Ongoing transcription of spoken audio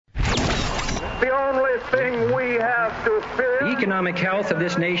The only thing we have to fear. The economic health of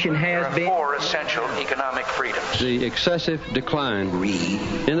this nation has been. There are 4 essential economic freedoms. The excessive decline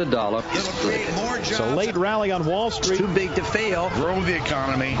in the dollar. It's a late rally on Wall Street. Too big to fail. Grow the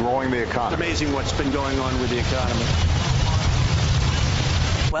economy. Growing the economy. It's amazing what's been going on with the economy.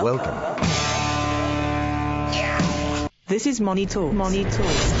 Welcome. This is Money Talks. Money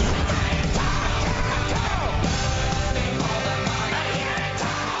Talks.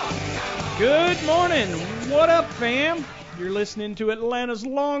 Good morning. What up, fam? You're listening to Atlanta's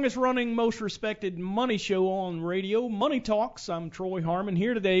longest-running, most respected money show on radio, Money Talks. I'm Troy Harmon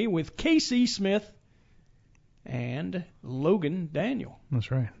here today with Casey Smith and Logan Daniel.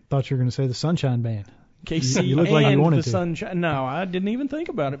 That's right. Thought you were going to say the Sunshine Band. Casey you look and like you wanted the to. Sunshine. No, I didn't even think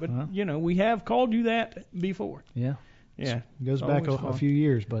about it, but, you know, we have called you that before. Yeah. Yeah. It goes back a few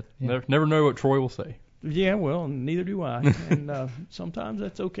years, but... Yeah. Never know what Troy will say. Yeah, well, neither do I. And sometimes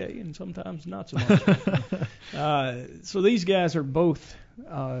that's okay, and sometimes not so much. So these guys are both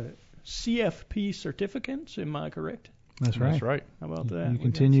CFP certificates, am I correct? That's right. That's right. How about that? You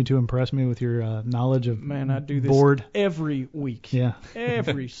continue to impress me with your knowledge of Man, I do this board. every week. Yeah.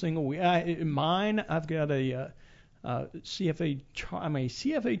 Every single week. I've got a CFA. I'm a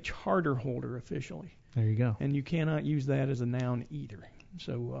CFA charter holder officially. There you go. And you cannot use that as a noun either.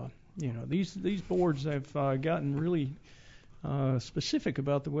 So, you know, these boards have gotten really specific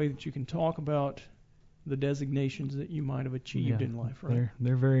about the way that you can talk about the designations that you might have achieved in life, right?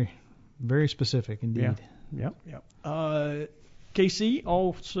 They're very, very specific indeed. Yep. KC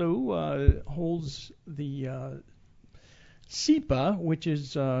also holds the CEPA, which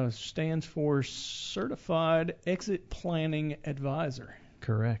is stands for Certified Exit Planning Advisor.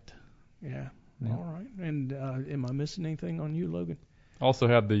 Correct. Yeah. All right. And am I missing anything on you, Logan? Also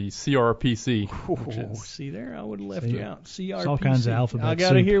have the CRPC. See there, I would have left you out. CRPC. It's all kinds of alphabet I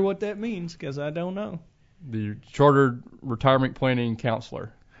got to soup. hear what that means because I don't know. The Chartered Retirement Planning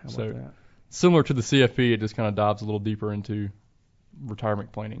Counselor. How about that? Similar to the CFP, it just kind of dives a little deeper into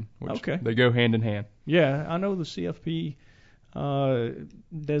retirement planning, which they go hand in hand. Yeah, I know the CFP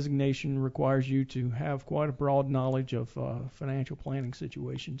designation requires you to have quite a broad knowledge of financial planning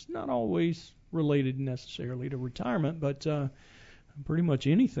situations. Not always related necessarily to retirement, but pretty much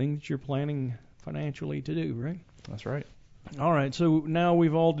anything that you're planning financially to do, right? That's right. All right, so now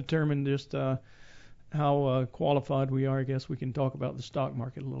we've all determined just how qualified we are. I guess we can talk about the stock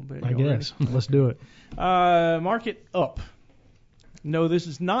market a little bit. I guess. Let's do it. Market up. No, this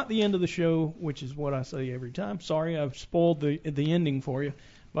is not the end of the show, which is what I say every time. Sorry, I've spoiled the ending for you.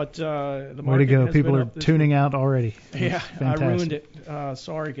 But the market way to go. has People been are up this tuning week. out already. Yeah, Fantastic. I ruined it.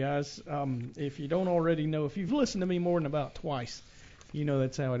 Sorry, guys. If you don't already know, if you've listened to me more than about twice, you know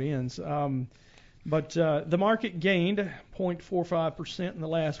that's how it ends. But the market gained 0.45% in the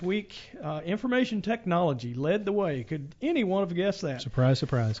last week. Information technology led the way. Could anyone have guessed that? Surprise,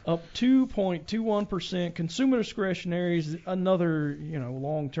 surprise. Up 2.21%. Consumer discretionary is another,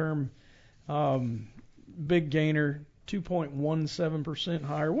 long-term big gainer, 2.17%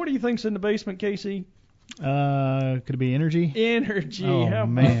 higher. What do you think's in the basement, Casey? Could it be energy? Energy. Oh, How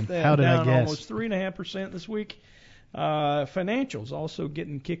man. about that? How did I Down guess? almost 3.5% this week. Financials also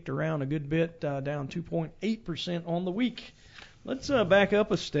getting kicked around a good bit, down 2.8% on the week. Let's back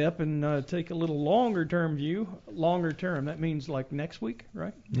up a step and take a little longer-term view. Longer term, that means like next week,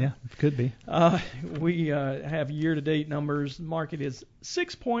 right? Yeah, it could be. We have year-to-date numbers. The market is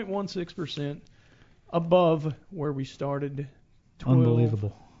 6.16% above where we started.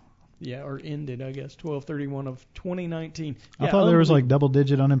 Unbelievable. Yeah, or ended, I guess, 12/31 of 2019. I thought there was like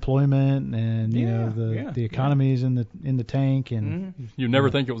double-digit unemployment, and the economy's in the tank, and you'd never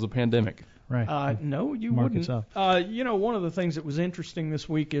think it was a pandemic. Right. No, you Market's wouldn't. up. One of the things that was interesting this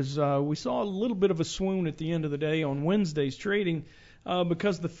week is we saw a little bit of a swoon at the end of the day on Wednesday's trading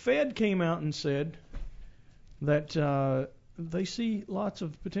because the Fed came out and said that they see lots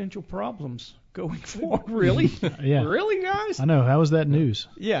of potential problems going forward. Really? Yeah. Really, guys? I know. How was that news?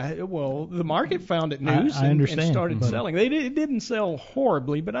 Yeah, well, the market found it news I and understand, started but selling. It didn't sell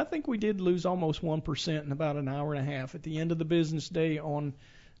horribly, but I think we did lose almost 1% in about an hour and a half at the end of the business day on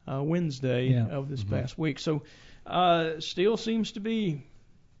Wednesday of this past week. So still seems to be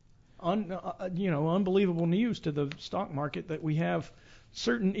unbelievable news to the stock market that we have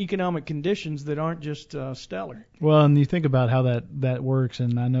certain economic conditions that aren't just stellar. Well, and you think about how that works,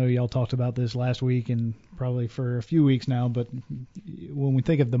 and I know y'all talked about this last week and probably for a few weeks now, but when we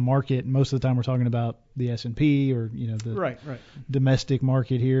think of the market, most of the time we're talking about the S&P or the domestic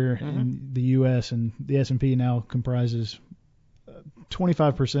market here in the U.S., and the S&P now comprises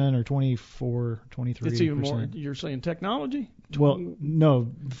 25% or 24, 23%. It's even more. You're saying technology? Well, no,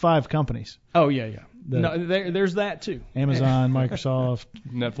 5 companies. Oh, yeah. No, there's that too. Amazon, Microsoft,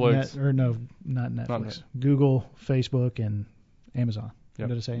 Netflix. Not Netflix. Google, Facebook, and Amazon. Yep.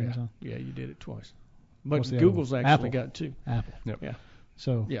 Did I say Amazon? Yeah, you did it twice. But Google's actually got 2. Apple. Yep. Yeah.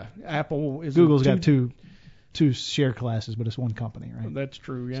 So yeah, Apple is. Google's got two share classes, but it's one company, right? That's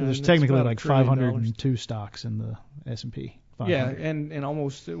true. Yeah. So there's technically like 502 stocks in the S&P 500. Yeah, and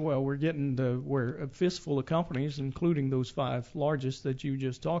almost we're getting to where a fistful of companies, including those 5 largest that you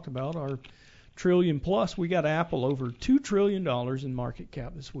just talked about, are trillion plus. We got Apple over $2 trillion in market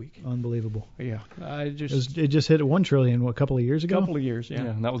cap this week. Unbelievable. Yeah, it just hit $1 trillion a couple of years ago. A couple of years, yeah.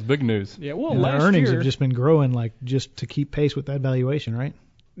 And that was big news. Yeah, well, and last their earnings year, have just been growing just to keep pace with that valuation, right?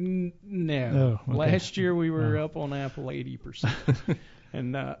 No. Oh, okay. Last year we were up on Apple 80%,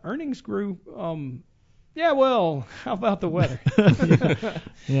 and earnings grew. Yeah, well, how about the weather?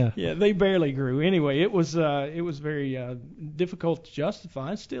 Yeah, they barely grew. Anyway, it was very difficult to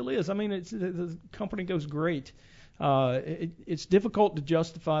justify. It still is. I mean, the company goes great. It's difficult to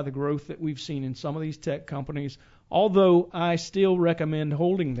justify the growth that we've seen in some of these tech companies, although I still recommend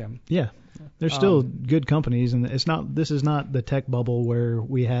holding them. Yeah, they're still good companies, and this is not the tech bubble where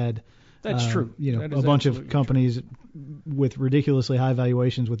we had that's true. A bunch of companies with ridiculously high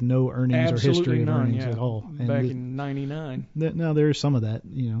valuations with no earnings or history of earnings at all. And back in '99. Now there's some of that.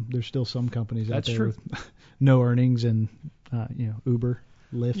 There's still some companies that's out there true. with no earnings and Uber,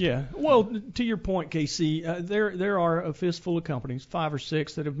 Lyft. Yeah. Well, to your point, KC, there are a fistful of companies, 5 or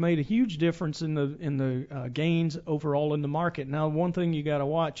 6, that have made a huge difference in the gains overall in the market. Now, one thing you got to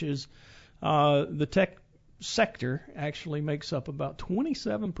watch is the tech sector actually makes up about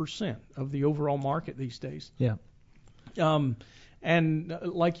 27% of the overall market these days. Yeah. And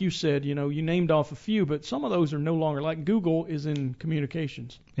like you said, you named off a few, but some of those are no longer. Like Google is in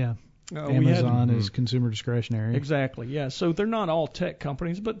communications. Yeah. Amazon is consumer discretionary. Exactly. Yeah. So they're not all tech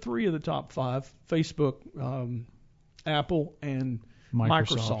companies, but 3 of the top 5, Facebook, Apple, and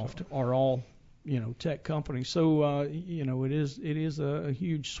Microsoft are all tech companies. So it is a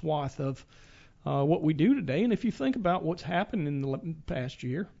huge swath of what we do today. And if you think about what's happened in the past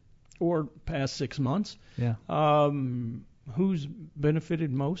year or past 6 months, who's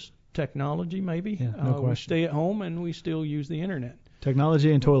benefited most? Technology, maybe. Yeah, no question. We stay at home and we still use the internet.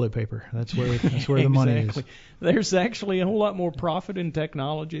 Technology and toilet paper. That's where the money is. There's actually a whole lot more profit in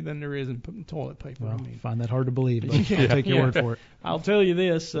technology than there is in toilet paper. Well, I find that hard to believe, but I'll take your word for it. I'll tell you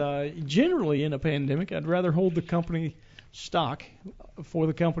this. Generally, in a pandemic, I'd rather hold the company stock for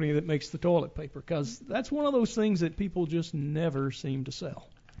the company that makes the toilet paper, because that's one of those things that people just never seem to sell.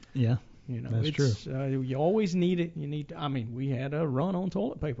 Yeah. That's true. You always need it. We had a run on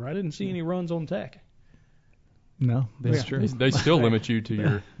toilet paper. I didn't see any runs on tech. No, that's true. They still limit you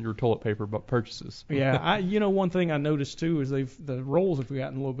to your toilet paper purchases. Yeah, one thing I noticed too is the rolls have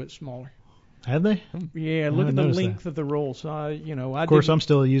gotten a little bit smaller. Have they? Yeah, look at the length of the rolls. Of course, I'm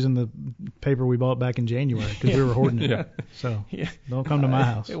still using the paper we bought back in January because we were hoarding it. So don't come to my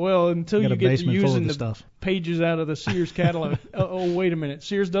house. Well, until you get to using the stuff. Pages out of the Sears catalog. Oh, wait a minute.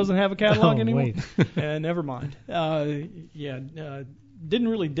 Sears doesn't have a catalog anymore? Wait. Never mind. Didn't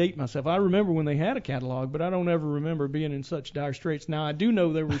really date myself. I remember when they had a catalog, but I don't ever remember being in such dire straits. Now, I do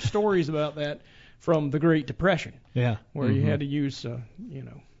know there were stories about that from the Great Depression. Yeah. Where you had to use,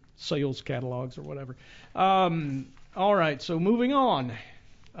 sales catalogs or whatever. All right, so moving on.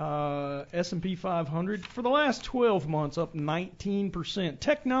 S&P 500 for the last 12 months up 19%.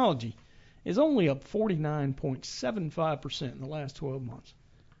 Technology is only up 49.75% in the last 12 months.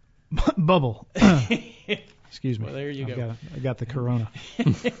 Bubble. Excuse me. Well, there you go. I got the corona.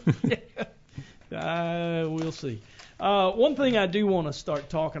 We'll see. One thing I do want to start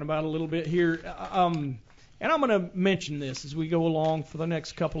talking about a little bit here, and I'm going to mention this as we go along for the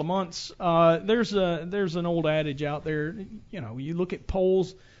next couple of months. There's an old adage out there. You look at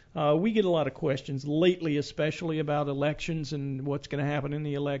polls. We get a lot of questions lately, especially about elections and what's going to happen in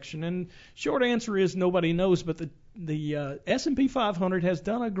the election. And short answer is nobody knows, but the S&P 500 has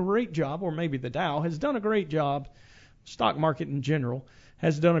done a great job, or maybe the Dow has done a great job, stock market in general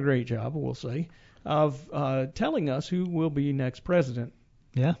has done a great job, we'll say, of telling us who will be next president.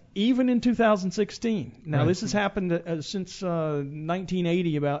 Yeah. Even in 2016. Now, This has happened since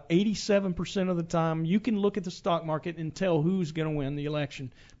 1980. About 87% of the time, you can look at the stock market and tell who's going to win the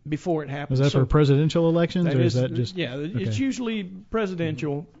election before it happens. Is that for presidential elections, or is that just? Yeah, it's usually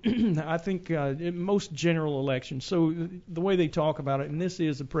presidential. I think in most general elections. So the way they talk about it, and this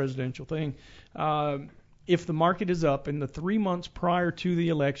is a presidential thing, if the market is up in the 3 months prior to the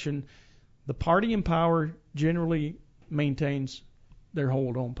election, the party in power generally maintains their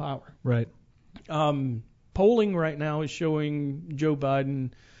hold on power. Right. polling right now is showing Joe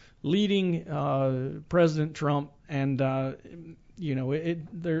Biden leading President Trump, and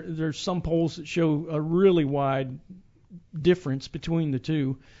there's some polls that show a really wide difference between the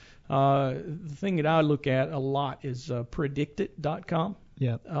two. The thing that I look at a lot is predictit.com.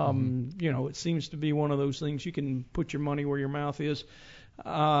 Yeah. It seems to be one of those things you can put your money where your mouth is.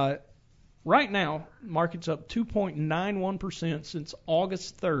 Right now, market's up 2.91% since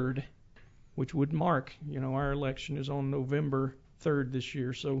August 3rd, which would mark, our election is on November 3rd this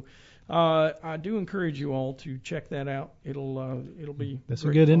year. So I do encourage you all to check that out. It'll be that's a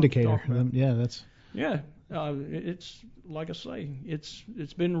good indicator. It's like I say,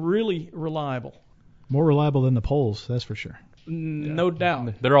 it's been really reliable. More reliable than the polls, that's for sure. No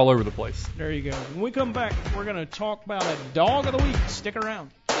doubt. They're all over the place. There you go. When we come back, we're going to talk about a dog of the week. Stick around.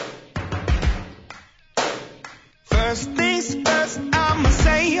 First things first, I'ma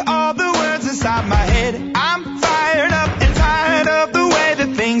say all the words inside my head. I'm fired up and tired of the way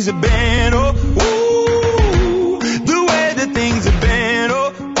that things have been. Oh, ooh, the way that things have been.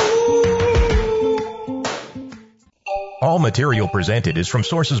 Oh, ooh. All material presented is from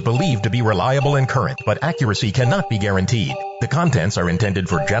sources believed to be reliable and current, but accuracy cannot be guaranteed. The contents are intended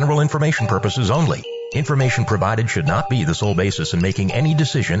for general information purposes only. Information provided should not be the sole basis in making any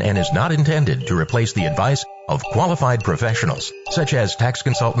decision and is not intended to replace the advice of qualified professionals, such as tax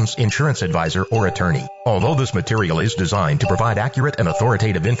consultants, insurance advisor, or attorney. Although this material is designed to provide accurate and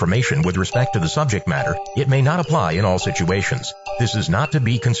authoritative information with respect to the subject matter, it may not apply in all situations. This is not to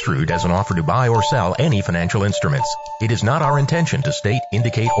be construed as an offer to buy or sell any financial instruments. It is not our intention to state,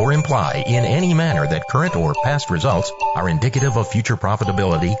 indicate, or imply in any manner that current or past results are indicative of future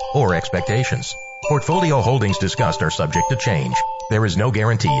profitability or expectations. Portfolio holdings discussed are subject to change. There is no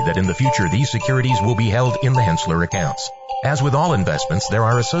guarantee that in the future these securities will be held in the Henssler accounts. As with all investments, there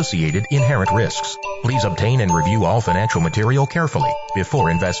are associated inherent risks. Please obtain and review all financial material carefully before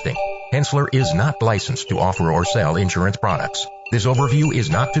investing. Henssler is not licensed to offer or sell insurance products. This overview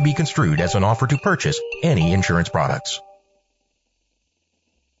is not to be construed as an offer to purchase any insurance products.